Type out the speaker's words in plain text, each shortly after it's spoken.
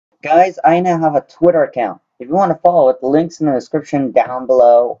Guys, I now have a Twitter account. If you want to follow it, the link's in the description down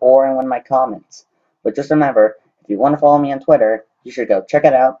below or in one of my comments. But just remember, if you want to follow me on Twitter, you should go check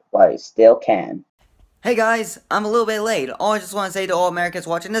it out while you still can. Hey guys, I'm a little bit late. All I just want to say to all Americans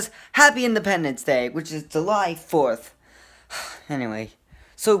watching this, Happy Independence Day, which is July 4th. Anyway,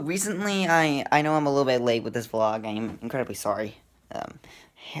 so recently, I know I'm a little bit late with this vlog. I'm incredibly sorry.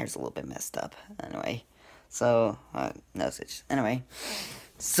 Hair's a little bit messed up. Anyway, so, no such. Anyway,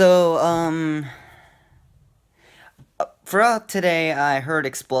 so, throughout today, I heard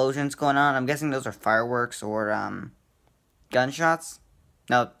explosions going on. I'm guessing those are fireworks or, gunshots?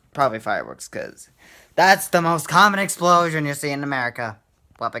 No, probably fireworks, because that's the most common explosion you see in America.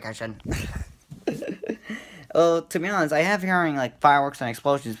 Well, I shouldn't. Well, to be honest, I have hearing like fireworks and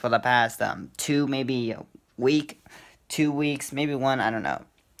explosions for the past maybe a week, 2 weeks, maybe one. I don't know.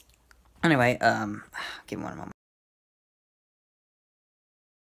 Anyway, give me one